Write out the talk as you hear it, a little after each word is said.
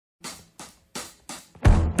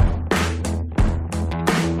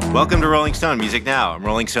Welcome to Rolling Stone Music Now. I'm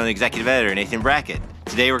Rolling Stone executive editor Nathan Brackett.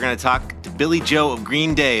 Today we're going to talk to Billie Joe of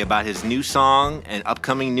Green Day about his new song and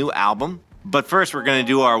upcoming new album. But first, we're going to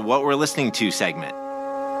do our What We're Listening To segment.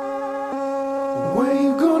 Where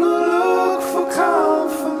you gonna look for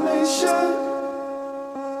confirmation?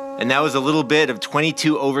 And that was a little bit of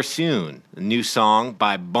 22 Over Soon, a new song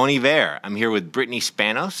by Bon Iver. I'm here with Brittany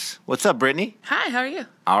Spanos. What's up, Brittany? Hi, how are you?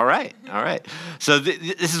 All right. So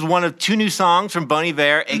this is one of two new songs from Bon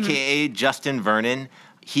Iver, a.k.a. Justin Vernon.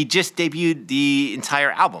 He just debuted the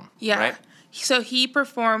entire album, right? So he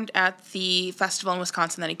performed at the festival in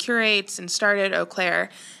Wisconsin that he curates and started, Eau Claire,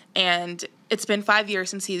 and it's been 5 years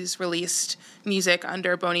since he's released music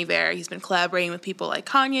under Bon Iver. He's been collaborating with people like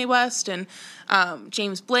Kanye West and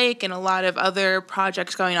James Blake and a lot of other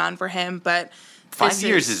projects going on for him, but 5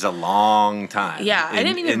 years is a long time. Yeah, I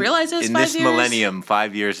didn't even realize it was 5 years. In this millennium,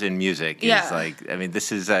 5 years in music is like, I mean,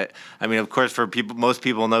 this is, of course, for people, most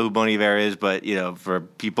people know who Bon Iver is, but, you know, for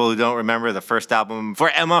people who don't remember, the first album, For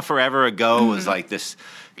Emma Forever Ago, was like this,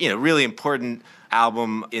 you know, really important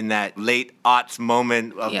album in that late aughts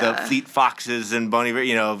moment of the Fleet Foxes and Bon Iver,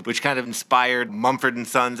 you know, which kind of inspired Mumford &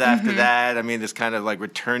 Sons after that. I mean, this kind of like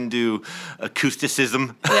return to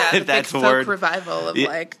acousticism, if that's a word. Folk revival of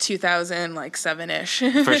like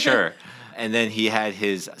 2007-ish. For sure. And then he had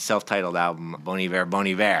his self-titled album, Bon Iver,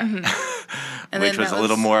 which was a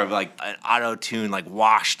little more of like an auto-tune, like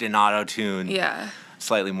washed in auto-tune. Yeah.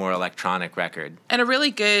 Slightly more electronic record. And a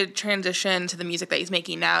really good transition to the music that he's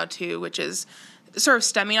making now, too, which is sort of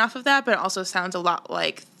stemming off of that, but it also sounds a lot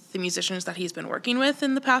like the musicians that he's been working with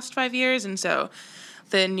in the past 5 years. And so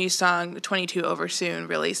the new song, 22 Over Soon,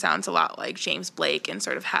 really sounds a lot like James Blake and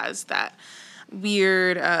sort of has that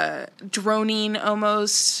weird, droning,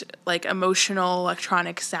 almost like emotional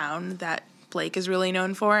electronic sound that Blake is really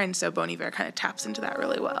known for. And so Bon Iver kind of taps into that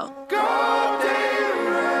really well.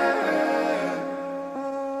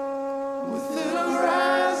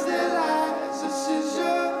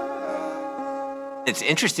 It's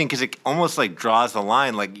interesting because it almost like draws the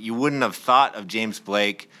line. Like you wouldn't have thought of James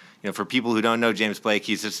Blake. You know, for people who don't know James Blake,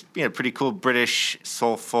 he's this, you know, pretty cool British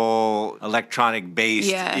soulful electronic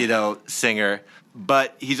based, you know, singer.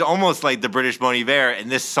 But he's almost like the British Bon Iver, and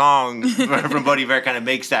this song from Bon Iver kind of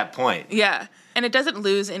makes that point. Yeah. And it doesn't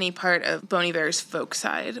lose any part of Bon Iver's folk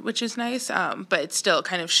side, which is nice. But it still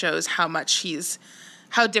kind of shows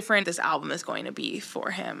how different this album is going to be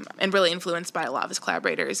for him, and really influenced by a lot of his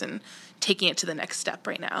collaborators and taking it to the next step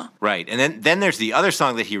right now. Right. And then there's the other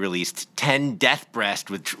song that he released, 10 Death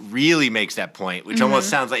Breast, which really makes that point, which almost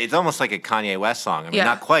sounds like, it's almost like a Kanye West song. I mean,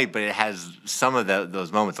 not quite, but it has some of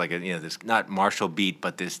those moments, like, you know, this not martial beat,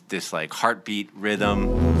 but this like heartbeat rhythm.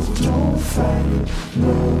 Don't fight,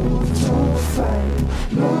 don't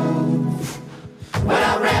fight, move. When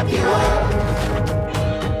I wrap you up,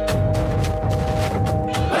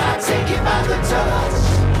 when I take you by the touch.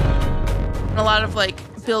 And a lot of like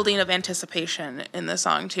building of anticipation in the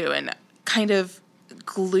song too, and kind of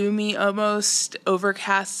gloomy, almost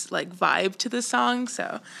overcast like vibe to the song.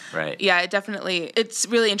 So yeah, it's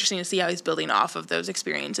really interesting to see how he's building off of those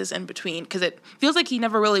experiences in between, because it feels like he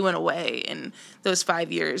never really went away in those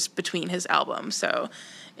 5 years between his albums. So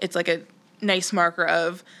it's like a nice marker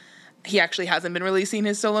of he actually hasn't been releasing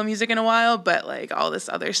his solo music in a while, but like all this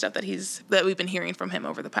other stuff that we've been hearing from him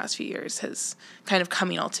over the past few years has kind of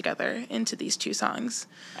coming all together into these two songs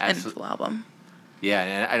and full album. Yeah,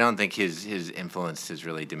 and I don't think his influence has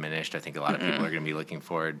really diminished. I think a lot of people are going to be looking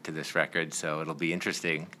forward to this record, so it'll be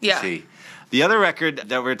interesting to see. The other record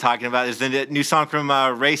that we're talking about is the new song from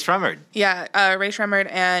Ray Shremmerd. Yeah, Ray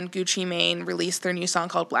Shremmerd and Gucci Mane released their new song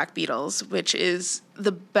called Black Beatles, which is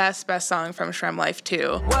the best song from Shrem Life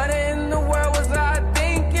 2. What in the world was I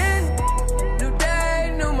thinking? New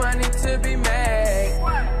day, new money to be made.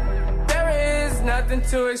 There is nothing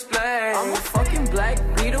to explain. I'm a fucking Black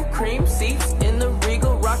Beetle, cream seats in the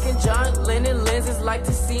Regal, rocking John Lennon lenses, like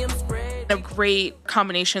to see him spread. A great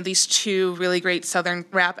combination of these two really great Southern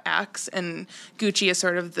rap acts, and Gucci is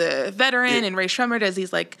sort of the veteran, and Ray Shremmerd as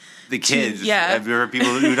these like the kids. For people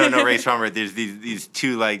who don't know Ray Shremmerd, there's these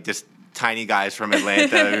two like just tiny guys from Atlanta.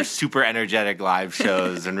 They're super energetic live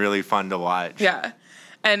shows and really fun to watch. Yeah.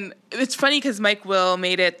 And it's funny because Mike Will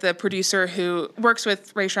made it, the producer who works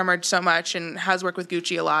with Ray Shremmerd so much and has worked with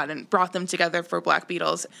Gucci a lot and brought them together for Black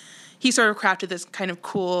Beatles. He sort of crafted this kind of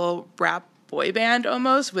cool rap boy band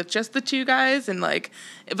almost with just the two guys, and Black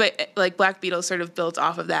Beatles sort of built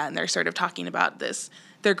off of that, and they're sort of talking about this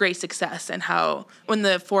their great success and how when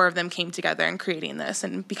the four of them came together and creating this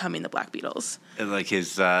and becoming the Black Beatles. And like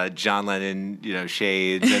his John Lennon,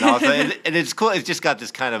 shades, and also, and it's cool. It's just got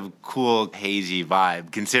this kind of cool hazy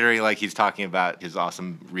vibe, considering like he's talking about his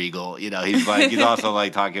awesome Regal. He's also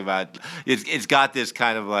like talking about. It's got this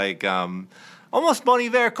kind of like. Almost Bon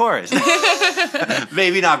Iver chorus.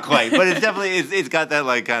 Maybe not quite, but it's definitely it's got that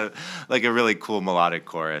like kind of like a really cool melodic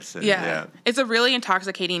chorus. And, yeah, it's a really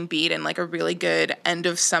intoxicating beat and like a really good end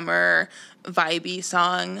of summer vibey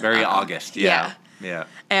song. Very August. Yeah. Yeah.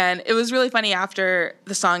 And it was really funny after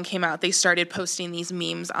the song came out, they started posting these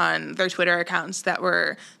memes on their Twitter accounts that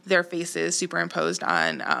were their faces superimposed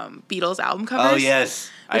on Beatles album covers. Oh,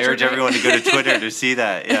 yes. I urge everyone to go to Twitter to see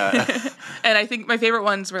that. Yeah. And I think my favorite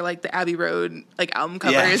ones were like the Abbey Road like album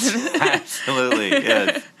covers. Yes, absolutely.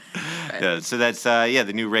 Yes. Yeah. So that's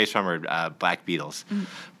the new Race Rummer, Black Beatles. Mm.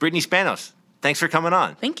 Brittany Spanos, thanks for coming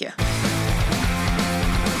on. Thank you.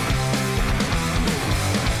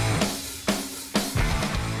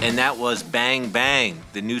 And that was Bang Bang,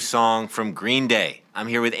 the new song from Green Day. I'm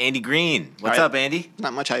here with Andy Green. What's up, Andy?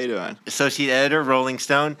 Not much. How you doing? Associate editor, Rolling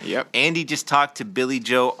Stone. Yep. Andy just talked to Billie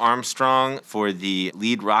Joe Armstrong for the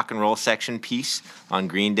lead rock and roll section piece on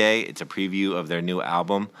Green Day. It's a preview of their new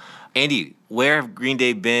album. Andy, where have Green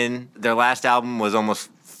Day been? Their last album was almost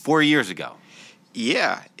 4 years ago.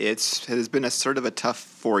 Yeah, it has been a sort of a tough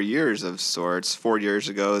 4 years of sorts. 4 years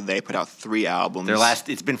ago, they put out 3 albums.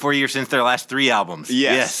 It's been 4 years since their last 3 albums.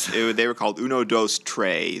 Yes. They were called Uno, Dos,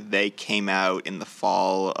 Tres. They came out in the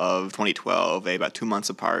fall of 2012, about 2 months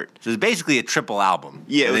apart. So it's basically a triple album.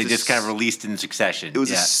 Yeah. They just kind of released in succession. It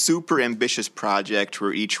was a super ambitious project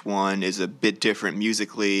where each one is a bit different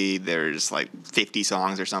musically. There's like 50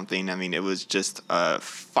 songs or something. I mean, it was just a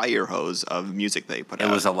fire hose of music they put out.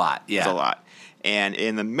 It was a lot, yeah. It was a lot. And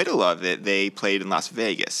in the middle of it, they played in Las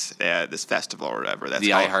Vegas at this festival or whatever. That's the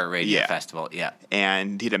iHeartRadio festival, yeah.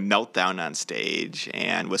 And he had a meltdown on stage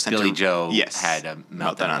and was sent Billie to... Joe yes, had a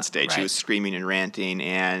meltdown on stage. Right. He was screaming and ranting,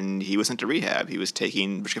 and he was sent to rehab. He was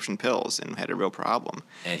taking prescription pills and had a real problem.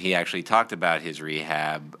 And he actually talked about his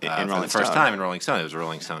rehab for the first time in Rolling Stone. It was a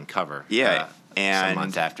Rolling Stone cover. Yeah. And some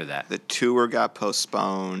months after that. The tour got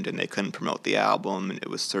postponed, and they couldn't promote the album, and it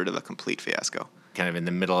was sort of a complete fiasco. Kind of in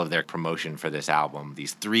the middle of their promotion for this album,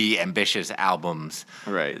 these 3 ambitious albums,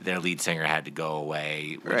 right. Their lead singer had to go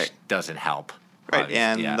away, which doesn't help. Right,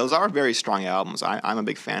 and those are very strong albums. I'm a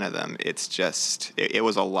big fan of them. It's just, it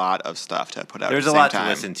was a lot of stuff to put out There's at the same time.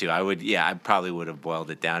 There's a lot to listen to. I probably would have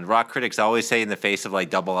boiled it down. Rock critics always say in the face of like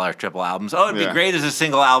double or triple albums, it'd be great as a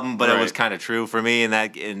single album, but it was kind of true for me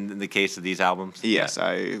in the case of these albums. Yes,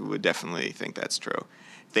 I would definitely think that's true.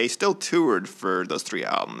 They still toured for those 3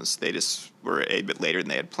 albums. They just were a bit later than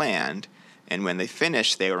they had planned. And when they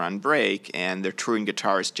finished, they were on break, and their touring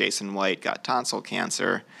guitarist Jason White got tonsil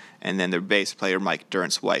cancer, and then their bass player Mike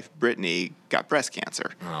Dirnt's wife Brittany got breast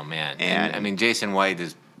cancer. Oh, man. And I mean, Jason White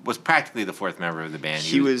was practically the 4th member of the band.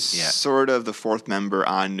 He was sort of the 4th member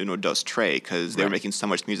on Uno, Dos, Tres, because they were making so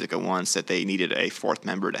much music at once that they needed a 4th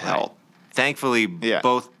member to help. Thankfully,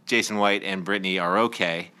 both Jason White and Brittany are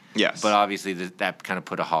okay. Yes. But obviously that kind of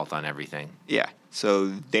put a halt on everything. Yeah. So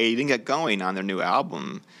they didn't get going on their new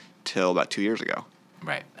album till about 2 years ago.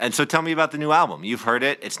 Right. And so tell me about the new album. You've heard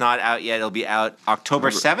it. It's not out yet. It'll be out October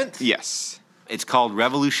 7th? Yes. It's called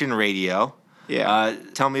Revolution Radio. Yeah.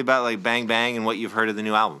 Tell me about like Bang Bang and what you've heard of the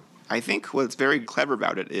new album. I think what's very clever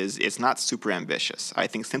about it is it's not super ambitious. I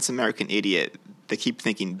think since American Idiot, they keep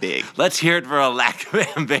thinking big. Let's hear it for a lack of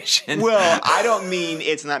ambition. Well, I don't mean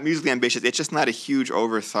it's not musically ambitious. It's just not a huge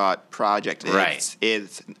overthought project.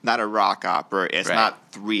 It's not a rock opera. It's not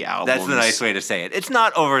 3 albums. That's the nice way to say it. It's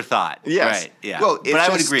not overthought. Yes. Right. Yeah. Well, but I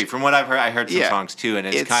would agree. From what I've heard, I heard some songs too, and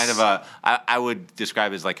it's kind of I would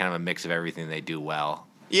describe it as like kind of a mix of everything they do well.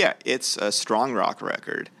 Yeah, it's a strong rock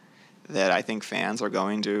record that I think fans are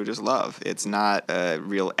going to just love. It's not a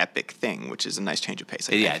real epic thing, which is a nice change of pace,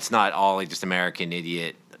 I think. Yeah, it's not all just American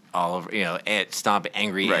Idiot, all over, stomp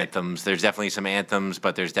angry anthems. There's definitely some anthems,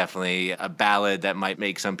 but there's definitely a ballad that might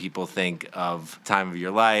make some people think of Time of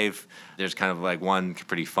Your Life. There's kind of like one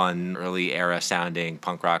pretty fun early era sounding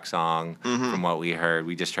punk rock song from what we heard.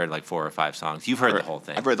 We just heard like 4 or 5 songs. You've heard the whole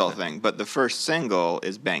thing. I've heard the whole thing, but the first single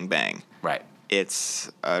is Bang Bang. Right. It's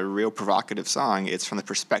a real provocative song. It's from the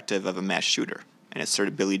perspective of a mass shooter. And it's sort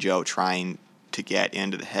of Billie Joe trying to get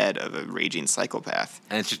into the head of a raging psychopath.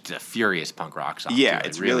 And it's just a furious punk rock song. Yeah, too.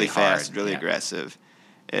 it's really fast, hard. really aggressive.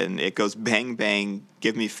 And it goes bang, bang,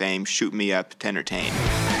 give me fame, shoot me up to entertain.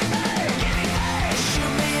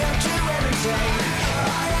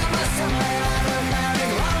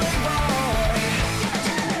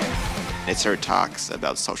 It's her talks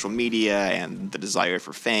about social media and the desire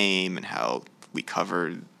for fame and how we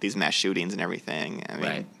cover these mass shootings and everything. I mean,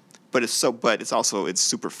 right. But it's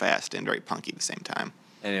super fast and very punky at the same time.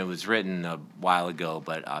 And it was written a while ago,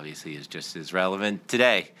 but obviously is just as relevant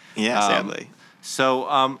today. Yeah, sadly.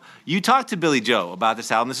 So you talked to Billie Joe about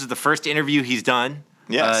this album. This is the first interview he's done.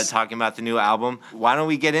 Yes. Talking about the new album. Why don't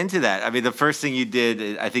we get into that? I mean, the first thing you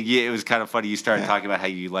did, I think it was kind of funny. You started talking about how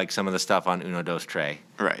you like some of the stuff on Uno Dos Tres.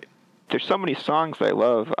 Right. There's so many songs that I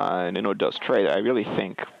love on Uno Dos Tres that I really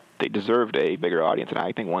think they deserved a bigger audience, and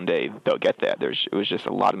I think one day they'll get that. It was just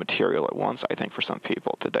a lot of material at once, I think, for some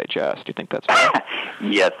people to digest. Do you think that's right?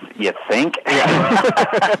 Yes, you think?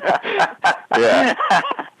 Yeah. Yeah.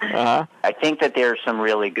 Uh-huh. I think that there's some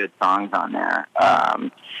really good songs on there.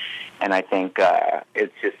 And I think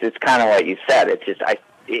it's kind of what you said. It's just,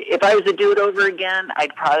 if I was to do it over again,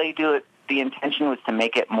 I'd probably do it. The intention was to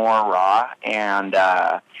make it more raw and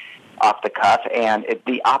off the cuff, and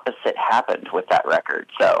the opposite happened with that record.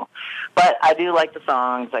 So, but I do like the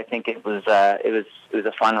songs. I think it was a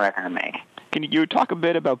fun record to make. Can you talk a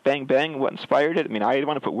bit about Bang Bang? What inspired it? I mean, I don't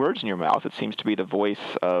want to put words in your mouth. It seems to be the voice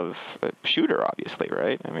of a shooter, obviously,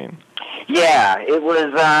 right? I mean, yeah, it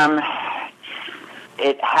was.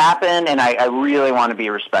 It happened, and I really want to be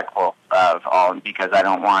respectful of all, because I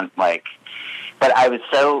don't want, but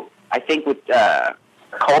I think with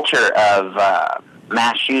culture of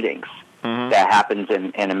mass shootings that happens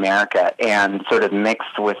in America, and sort of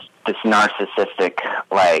mixed with this narcissistic,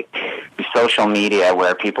 social media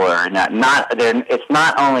where people are it's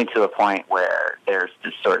not only to a point where there's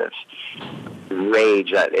this sort of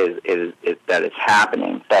rage that is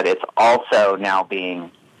happening, that it's also now being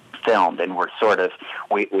filmed, and we're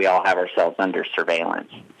we all have ourselves under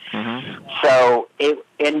surveillance. Mm-hmm. So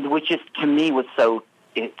which is, to me,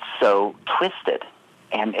 it's so twisted,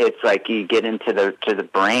 and it's like you get into the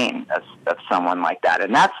brain of someone like that,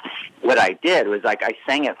 and that's what I did. Was I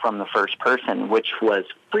sang it from the first person, which was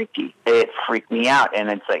freaky. It freaked me out, and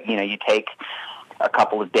it's like, you take a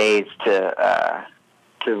couple of days to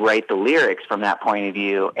write the lyrics from that point of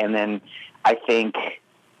view, and then I think,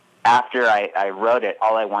 after I wrote it,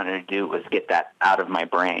 all I wanted to do was get that out of my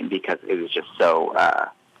brain, because it was just so,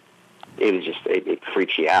 it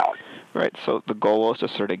freaks you out. Right, so the goal was to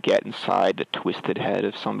sort of get inside the twisted head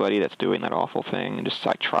of somebody that's doing that awful thing and just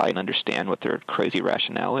try and understand what their crazy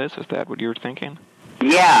rationale is. Is that what you were thinking?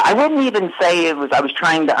 Yeah, I wouldn't even say I was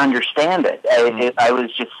trying to understand it. I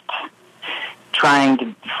was just trying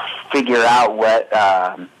to figure out what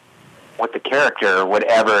the character, or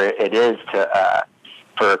whatever it is,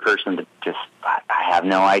 for a person to just, I have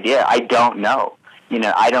no idea. I don't know.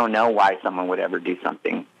 I don't know why someone would ever do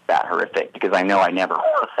something that horrific, because I know I never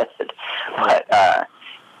would.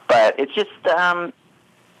 But it's just,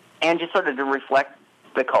 and just sort of to reflect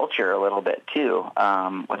the culture a little bit too,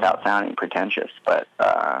 without sounding pretentious. But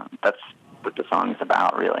that's what the song is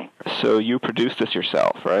about, really. So you produced this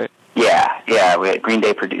yourself, right? Yeah. Green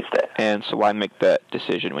Day produced it. And so why make that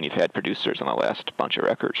decision when you've had producers on the last bunch of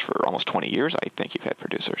records for almost 20 years? I think you've had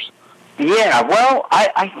producers. Yeah, well,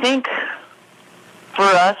 I think for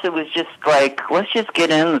us it was just let's just get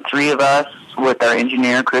in, the three of us, with our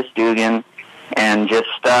engineer, Chris Dugan, and just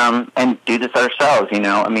and do this ourselves,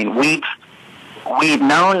 I mean, we've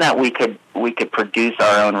known that we could produce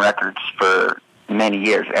our own records for many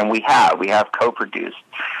years, and we have co-produced.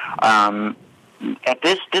 At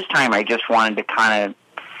this time, I just wanted to kind of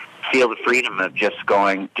feel the freedom of just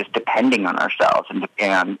depending on ourselves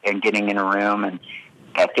and getting in a room. And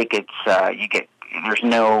I think it's there's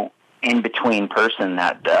no in between person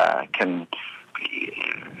that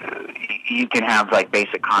you can have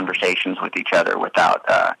basic conversations with each other without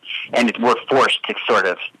and we're forced to sort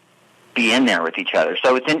of be in there with each other.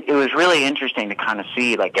 So it was really interesting to kind of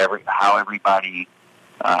see how everybody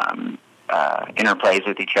interplays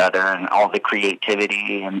with each other, and all the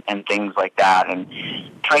creativity and things like that. And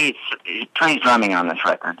Trey's drumming on this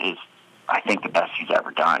record is, I think, the best he's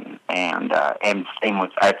ever done. And same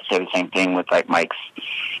with, I have to say the same thing with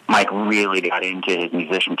Mike really got into his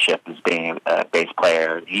musicianship as being a bass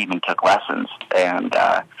player. He even took lessons, and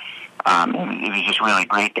it was just really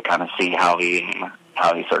great to kind of see how he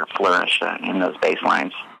sort of flourished in those bass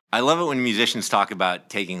lines. I love it when musicians talk about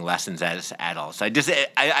taking lessons as adults. I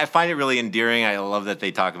find it really endearing. I love that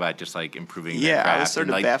they talk about just improving their craft. Yeah, I was sort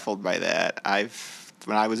of baffled by that.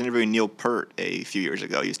 When I was interviewing Neil Peart a few years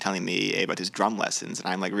ago, he was telling me about his drum lessons, and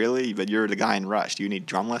I'm like, really? But you're the guy in Rush. Do you need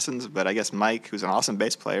drum lessons? But I guess Mike, who's an awesome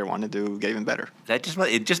bass player, wanted to get even better.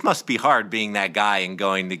 It just must be hard being that guy and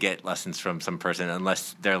going to get lessons from some person,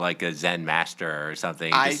 unless they're a Zen master or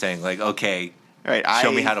something, just saying okay, Right.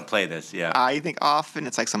 Show me how to play this. Yeah. I think often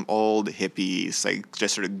it's like some old hippies, like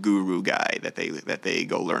just sort of guru guy that they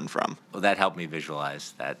go learn from. Well, that helped me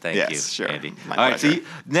visualize that. Thank you, sure. Andy. My All right. So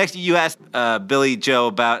next, you asked Billie Joe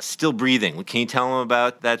about "Still Breathing." Can you tell him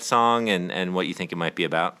about that song and what you think it might be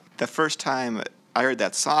about? The first time I heard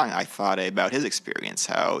that song, I thought about his experience,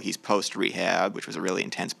 how he's post-rehab, which was a really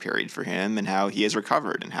intense period for him, and how he has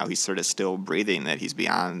recovered and how he's sort of still breathing, that he's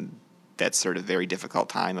beyond that sort of very difficult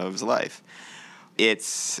time of his life.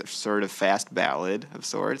 It's a sort of fast ballad of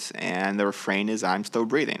sorts, and the refrain is "I'm still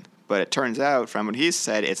breathing." But it turns out, from what he's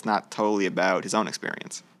said, it's not totally about his own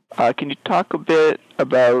experience. Can you talk a bit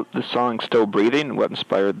about the song "Still Breathing"? What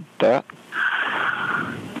inspired that?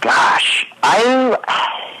 Gosh,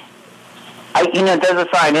 there's a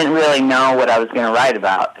song I didn't really know what I was going to write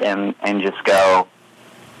about, and just go,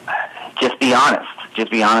 just be honest.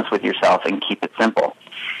 Just be honest with yourself and keep it simple.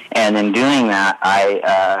 And in doing that,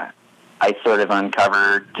 I sort of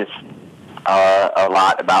uncovered just a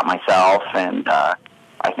lot about myself, and I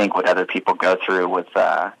think what other people go through with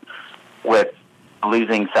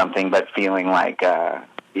losing something, but feeling like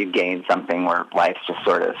you gain something, where life's just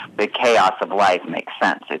sort of, the chaos of life makes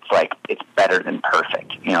sense. It's like, it's better than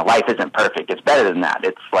perfect. Life isn't perfect. It's better than that.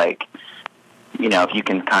 It's like, if you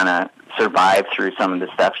can kind of survive through some of the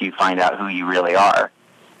stuff, you find out who you really are,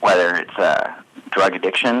 whether it's drug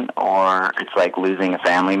addiction, or it's like losing a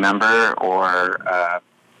family member, or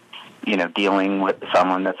dealing with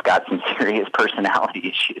someone that's got some serious personality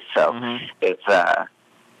issues. So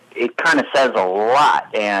it kind of says a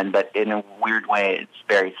lot, but in a weird way, it's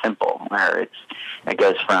very simple, where it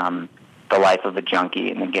goes from the life of a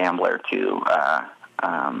junkie and a gambler to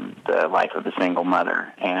the life of a single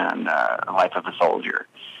mother and the life of a soldier.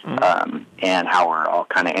 And how we're all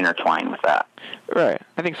kind of intertwined with that. Right.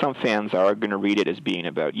 I think some fans are going to read it as being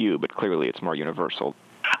about you, but clearly it's more universal.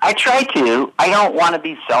 I try to. I don't want to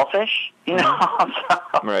be selfish, So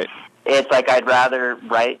right. It's like I'd rather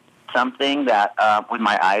write something that when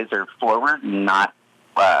my eyes are forward, not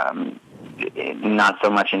so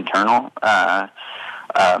much internal.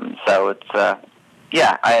 So it's I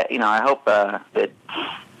hope it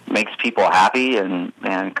makes people happy and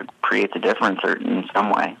creates a difference in some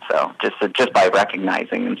way. So just by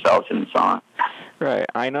recognizing themselves in the song. Right.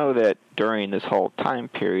 I know that during this whole time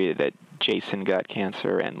period that Jason got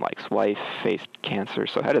cancer and Mike's wife faced cancer.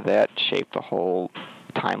 So how did that shape the whole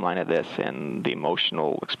timeline of this and the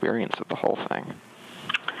emotional experience of the whole thing?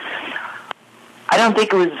 I don't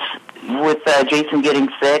think it was with Jason getting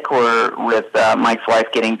sick or with Mike's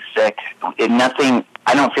wife getting sick.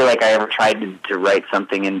 I don't feel like I ever tried to write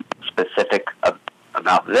something in specific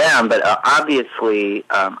about them, but obviously,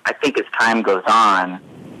 I think as time goes on,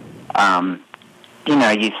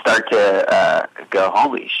 you start to go,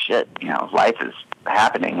 holy shit, life is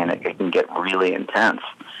happening, and it can get really intense.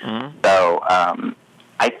 Mm-hmm. So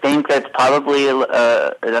I think that's probably in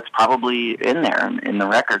there in the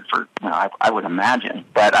record for I would imagine,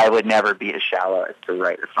 but I would never be as shallow as to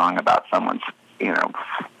write a song about someone's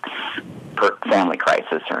family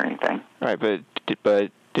crisis or anything. Right, but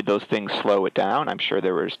did those things slow it down? I'm sure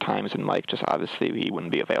there was times in Mike just obviously he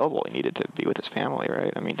wouldn't be available. He needed to be with his family,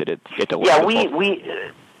 right? I mean, did it get delayed? Yeah, we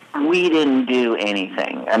didn't do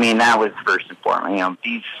anything. I mean, that was first and foremost.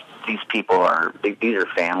 These people these are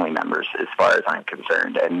family members as far as I'm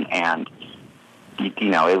concerned, and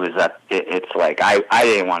it was it's like I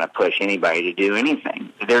didn't want to push anybody to do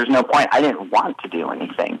anything. There's no point. I didn't want to do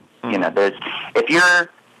anything. Mm-hmm.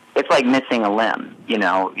 It's like missing a limb. You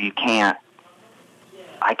can't.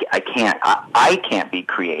 I can't be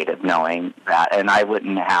creative knowing that, and I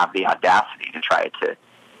wouldn't have the audacity to try to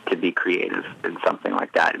be creative in something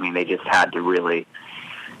like that. I mean, they just had to really.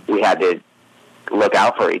 We had to look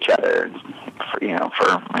out for each other, for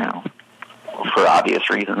obvious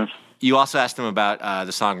reasons. You also asked him about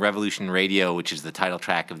the song "Revolution Radio," which is the title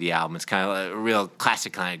track of the album. It's kind of a real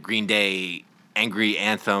classic kind of Green Day angry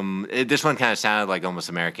anthem. This one kind of sounded like almost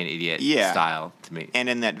American Idiot style to me. And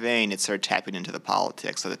in that vein, it started tapping into the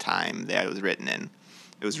politics of the time that it was written in.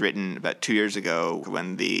 It was written about 2 years ago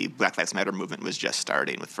when the Black Lives Matter movement was just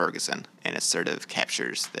starting with Ferguson, and it sort of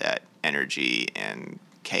captures that energy and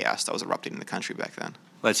chaos that was erupting in the country back then.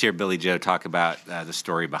 Let's hear Billie Joe talk about the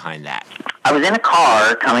story behind that. I was in a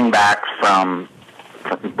car coming back from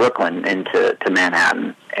Brooklyn into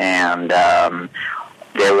Manhattan, and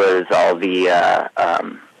there was all the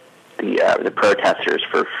protesters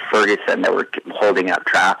for Ferguson that were holding up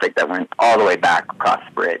traffic that went all the way back across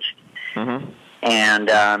the bridge. Mm-hmm.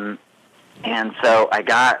 And so I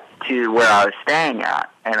got to where I was staying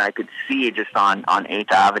at, and I could see just on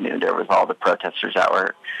 8th Avenue there was all the protesters that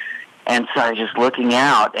were. And so I was just looking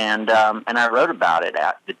out, and I wrote about it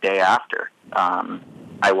the day after. I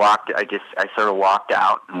sort of walked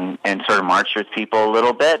out and sort of marched with people a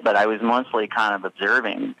little bit, but I was mostly kind of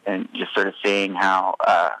observing and just sort of seeing how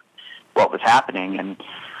what was happening. And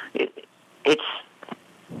it's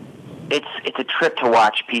a trip to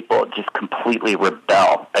watch people just completely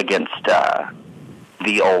rebel against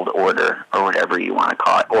the old order, or whatever you want to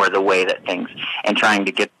call it, or the way that things, and trying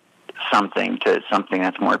to get something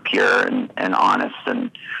that's more pure and honest, and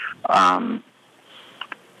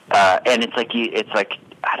it's like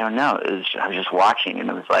I don't know. I was just watching, and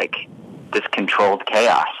it was like this controlled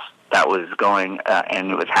chaos that was going, and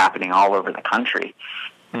it was happening all over the country,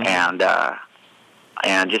 and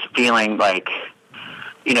just feeling like,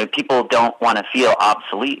 people don't want to feel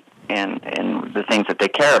obsolete in the things that they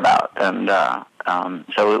care about, and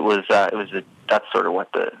so that's sort of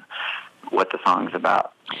what the song's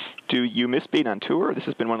about. Do you miss being on tour? This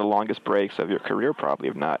has been one of the longest breaks of your career, probably,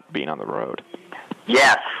 of not being on the road.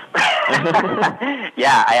 Yes.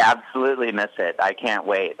 Yeah, I absolutely miss it. I can't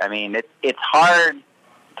wait. I mean, it's hard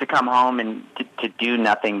to come home and to do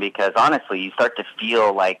nothing, because honestly, you start to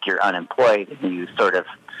feel like you're unemployed, and you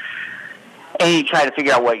try to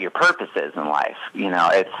figure out what your purpose is in life.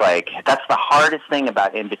 It's like, that's the hardest thing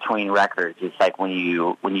about in between records. It's like when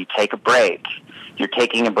you take a break, you're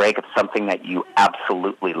taking a break of something that you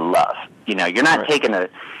absolutely love. You're not taking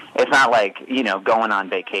it's not like, going on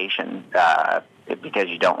vacation, because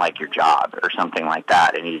you don't like your job or something like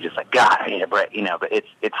that, and you're just like, God, I need a break, but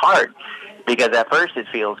it's hard, because at first it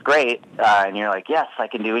feels great, and you're like, yes, I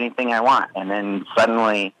can do anything I want, and then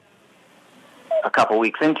suddenly a couple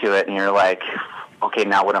weeks into it, and you're like, okay,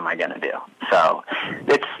 now what am I going to do? So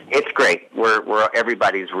it's great. We're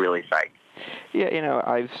everybody's really psyched. Yeah,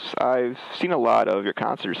 I've seen a lot of your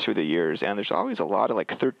concerts through the years, and there's always a lot of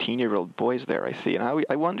 13-year-old boys there I see, and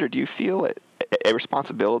I wonder, do you feel a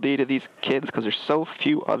responsibility to these kids, because there's so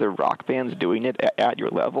few other rock bands doing it at your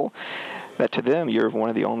level, that to them you're one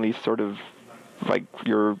of the only sort of,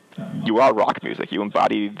 you are rock music. You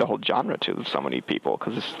embody the whole genre to so many people,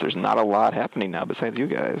 because there's not a lot happening now besides you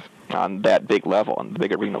guys on that big level, on the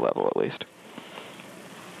big arena level at least.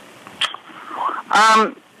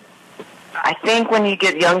 I think when you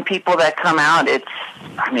get young people that come out,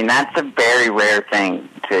 that's a very rare thing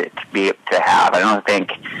to have. I don't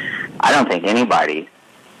think anybody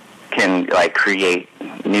can create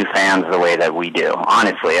new fans the way that we do.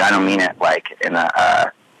 Honestly, I don't mean it in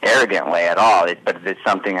a arrogant way at all. But it's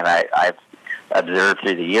something that I've observed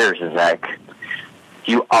through the years, is that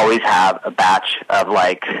you always have a batch of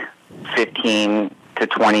 15 to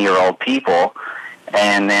 20-year-old people,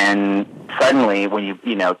 and then suddenly, when you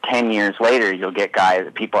 10 years later, you'll get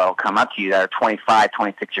people that will come up to you that are 25,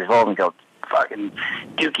 26 years old and go, fucking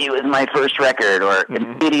Dookie was my first record, or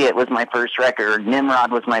Idiot was my first record, or Nimrod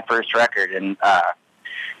was my first record, and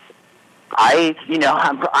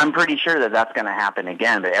I'm pretty sure that that's going to happen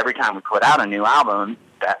again. But every time we put out a new album,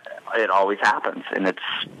 it always happens, and it's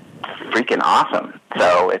freaking awesome.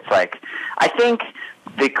 So it's I think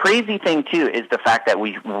the crazy thing too is the fact that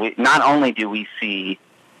we not only do we see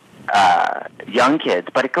young kids,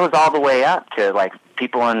 but it goes all the way up to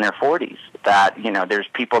people in their 40s. That there's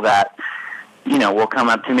people that will come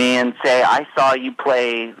up to me and say, I saw you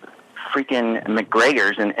play freaking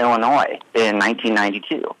McGregor's in Illinois in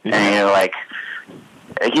 1992. Yeah. And you're like,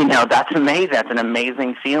 that's amazing. That's an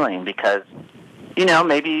amazing feeling, because,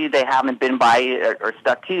 maybe they haven't been by or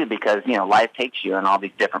stuck to you, because, life takes you in all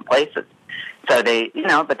these different places. So they,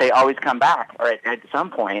 but they always come back, or at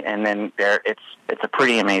some point, and then it's a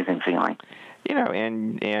pretty amazing feeling.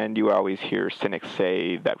 And you always hear cynics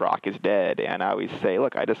say that rock is dead, and I always say,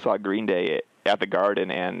 look, I just saw Green Day at the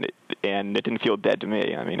Garden, and it didn't feel dead to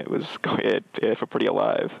me. I mean, it felt pretty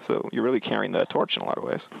alive. So you're really carrying the torch in a lot of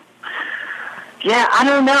ways. Yeah, I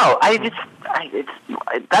don't know.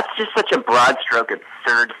 That's just such a broad stroke,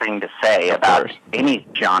 absurd thing to say about any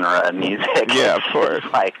genre of music. Yeah, of course.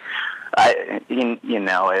 It's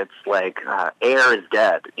air is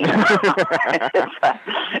dead.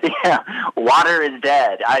 Water is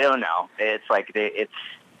dead. I don't know. It's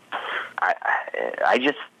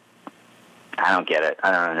I don't get it.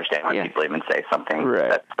 I don't understand why people even say something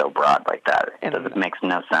that's so broad like that. It makes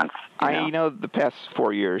no sense. The past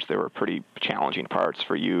 4 years, there were pretty challenging parts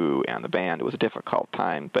for you and the band. It was a difficult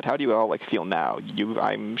time. But how do you all feel now?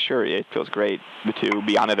 I'm sure it feels great to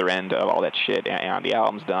be on the other end of all that shit, and the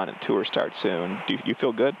album's done and tour starts soon. Do you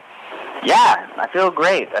feel good? Yeah, I feel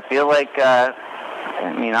great. I feel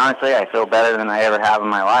honestly, I feel better than I ever have in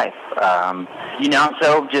my life. I'm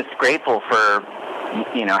so just grateful for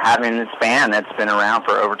having this band that's been around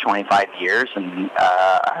for over 25 years, and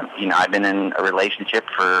I've been in a relationship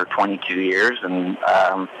for 22 years, and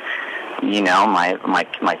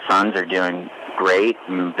my sons are doing great,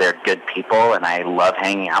 and they're good people, and I love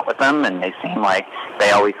hanging out with them, and they seem like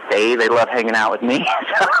they always say they love hanging out with me.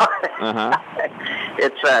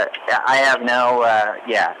 I have no,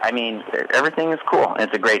 everything is cool.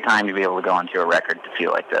 It's a great time to be able to go onto a record to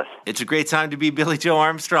feel like this. It's a great time to be Billie Joe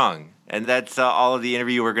Armstrong. And that's all of the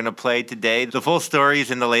interview we're going to play today. The full story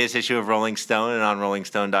is in the latest issue of Rolling Stone and on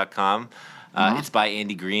rollingstone.com. It's by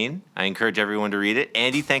Andy Green. I encourage everyone to read it.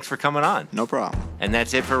 Andy, thanks for coming on. No problem. And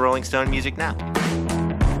that's it for Rolling Stone Music Now.